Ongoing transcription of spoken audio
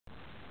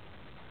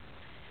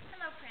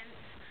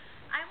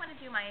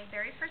to my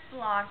very first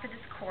blog for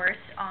this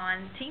course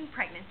on teen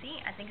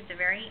pregnancy. I think it's a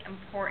very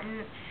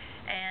important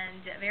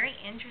and very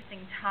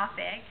interesting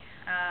topic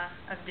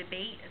of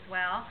debate as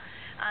well.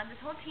 This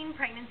whole teen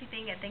pregnancy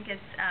thing, I think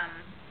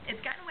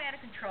it's gotten way out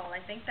of control.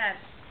 I think that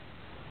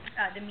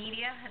the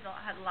media has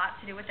a lot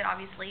to do with it,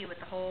 obviously,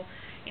 with the whole,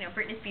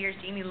 Britney Spears,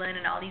 Jamie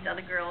Lynn, and all these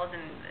other girls,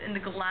 and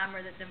the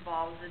glamour that's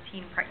involved with the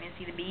teen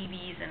pregnancy, the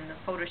babies, and the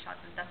photoshops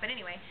and stuff. But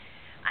anyway,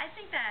 I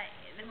think that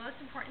the most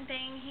important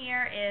thing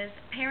here is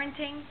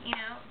parenting.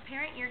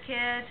 Parent your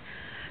kids.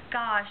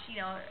 Gosh,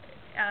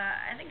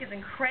 I think it's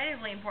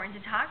incredibly important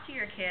to talk to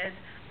your kids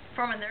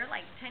from when they're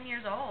like 10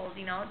 years old.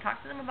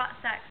 Talk to them about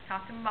sex.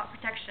 Talk to them about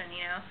protection.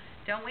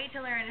 Don't wait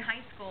till they're in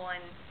high school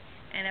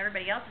and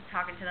everybody else is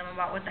talking to them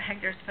about what the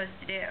heck they're supposed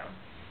to do.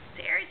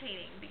 It's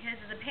irritating because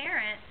as a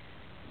parent,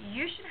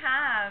 you should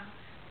have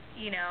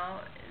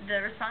the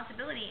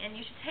responsibility, and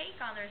you should take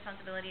on the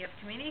responsibility of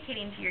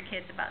communicating to your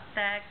kids about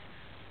sex,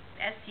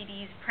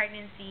 STDs,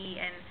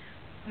 pregnancy, and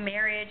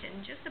marriage,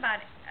 and just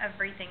about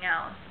everything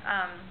else.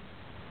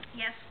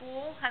 Yes,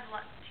 school has a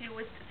lot to do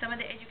with some of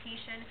the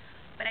education,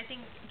 but I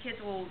think kids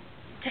will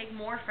take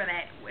more for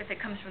that if it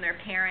comes from their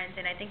parents,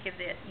 and I think if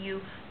you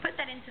put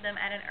that into them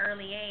at an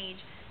early age,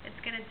 it's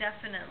going to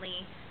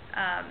definitely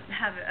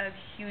have a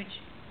huge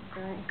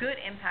good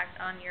impact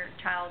on your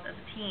child as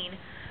a teen.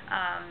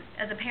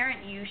 As a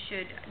parent, you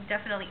should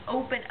definitely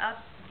open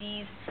up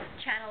these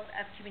channels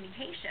of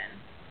communication.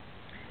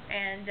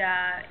 And,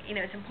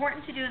 it's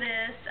important to do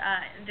this.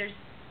 There's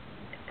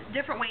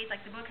different ways,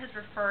 like the book has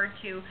referred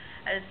to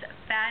as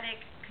phatic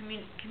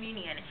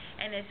communion,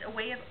 and it's a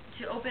way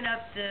to open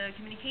up the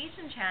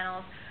communication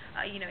channels.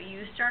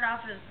 You start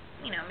off as,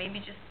 maybe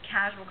just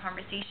casual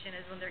conversation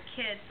as when they're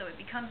kids, so it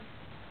becomes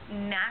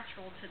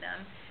natural to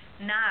them,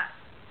 not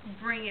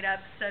bring it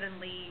up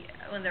suddenly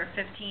when they're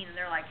 15 and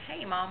they're like,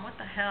 hey, Mom, what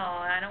the hell?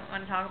 I don't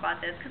want to talk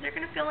about this, because they're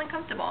going to feel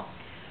uncomfortable.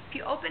 If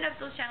you open up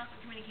those channels of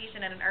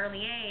communication at an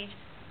early age,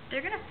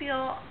 they're going to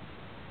feel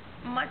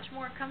much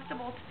more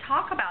comfortable to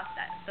talk about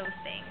those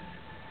things.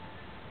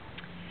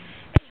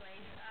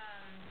 Anyways,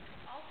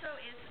 also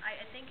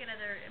I think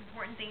another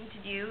important thing to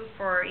do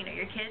for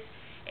your kids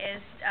is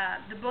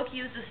the book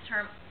uses the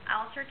term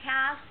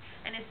altercast,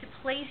 and it's to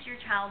place your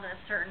child in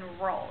a certain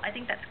role. I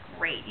think that's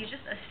great. You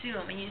just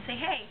assume, and you say,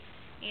 hey,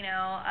 you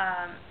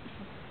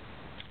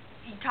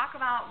talk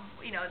about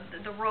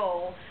the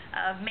role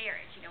of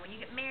marriage. When you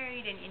get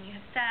married and you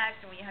have sex,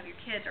 and when you have your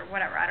kids or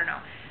whatever. I don't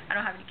know. I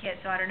don't have any kids,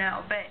 so I don't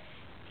know. But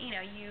you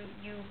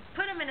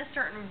put them in a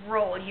certain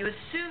role. You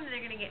assume that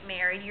they're going to get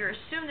married. You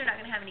assume they're not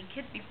going to have any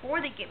kids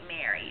before they get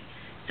married.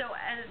 So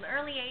at an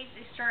early age,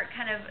 they start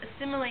kind of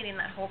assimilating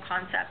that whole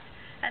concept.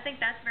 I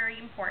think that's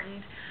very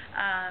important.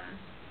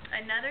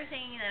 Another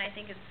thing that I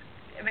think is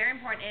very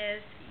important is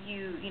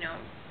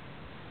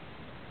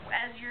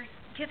as your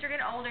kids are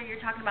getting older, you're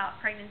talking about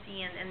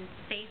pregnancy and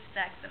safe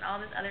sex and all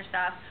this other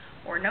stuff,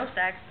 or no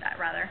sex,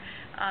 rather.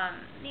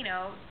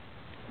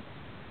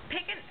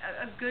 Pick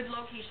a good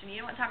location.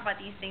 You don't want to talk about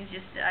these things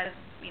just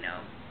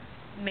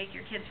make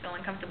your kids feel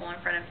uncomfortable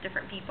in front of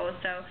different people.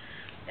 So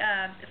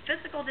the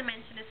physical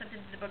dimension is something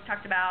that the book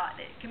talked about.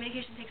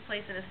 Communication takes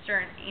place in a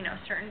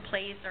certain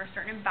place or a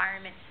certain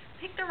environment.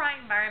 Pick the right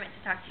environment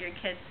to talk to your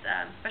kids,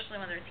 especially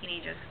when they're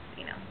teenagers.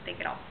 They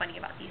get all funny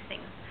about these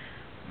things.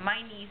 My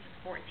niece is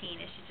 14,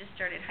 and she just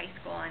started high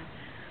school, and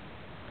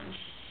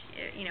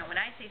she, when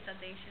I say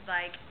something, she's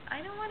like, I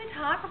don't want to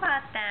talk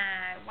about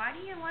that. Why do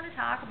you want to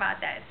talk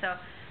about that? So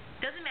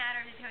it doesn't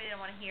matter if they tell you they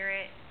don't want to hear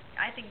it.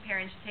 I think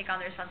parents should take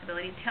on the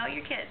responsibility to tell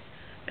your kids.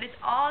 But it's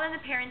all in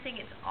the parenting.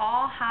 It's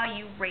all how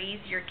you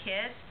raise your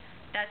kids.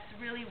 That's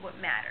really what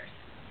matters.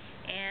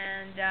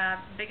 And the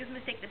biggest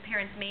mistake that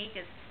parents make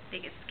is they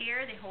get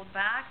scared, they hold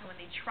back, and when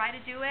they try to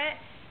do it,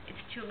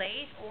 it's too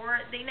late,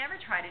 or they never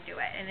try to do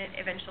it, and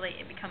eventually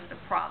it becomes a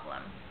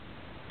problem.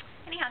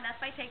 Anyhow, that's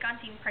my take on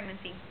teen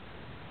pregnancy.